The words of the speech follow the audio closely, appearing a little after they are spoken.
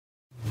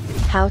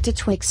How to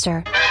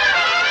Twixtor.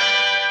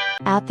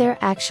 Out there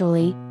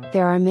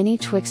there are many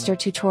Twixtor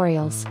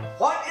tutorials.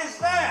 What is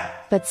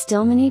that? But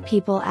still many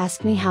people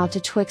ask me how to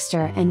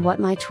Twixtor and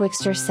what my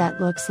Twixtor set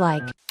looks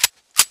like.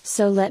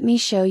 So let me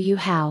show you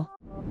how.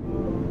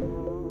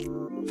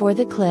 For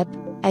the clip,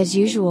 as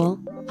usual,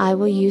 I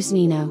will use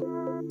Nino.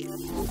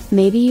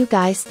 Maybe you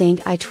guys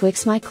think I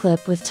Twix my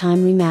clip with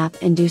time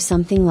remap and do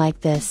something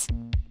like this.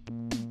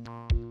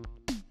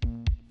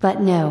 But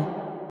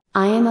no.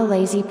 I am a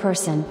lazy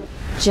person.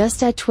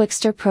 Just add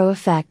Twixtor Pro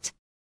effect.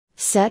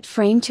 Set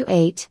frame to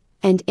 8,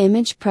 and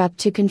image prep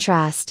to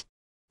contrast.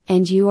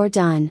 And you are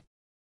done.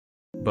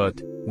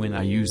 But, when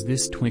I use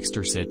this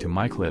Twixtor set to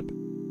my clip,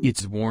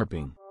 it's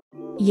warping.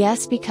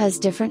 Yes, because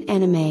different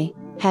anime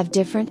have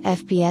different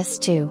FPS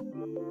too.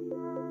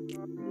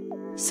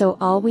 So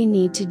all we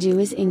need to do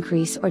is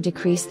increase or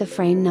decrease the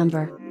frame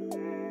number.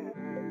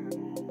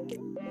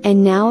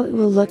 And now it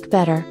will look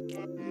better.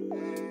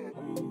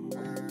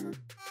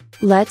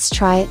 Let's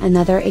try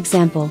another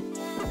example.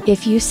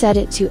 If you set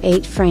it to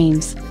 8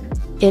 frames,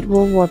 it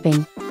will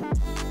warping.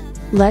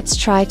 Let's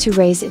try to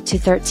raise it to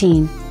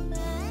 13.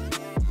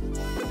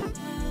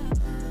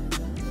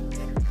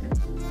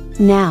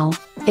 Now,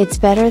 it's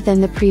better than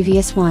the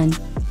previous one.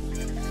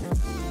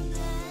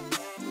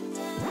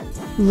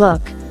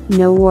 Look,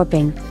 no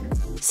warping.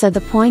 So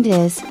the point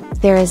is,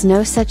 there is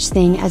no such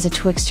thing as a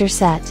Twixtor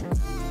set.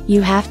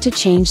 You have to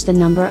change the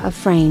number of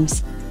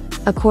frames,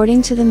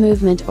 according to the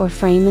movement or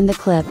frame in the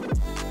clip.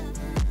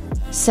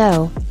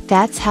 So,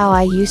 that's how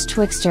I use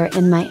Twixtor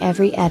in my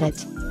every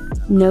edit.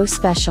 No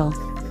special.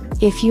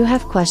 If you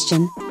have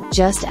question,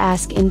 just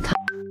ask in comments.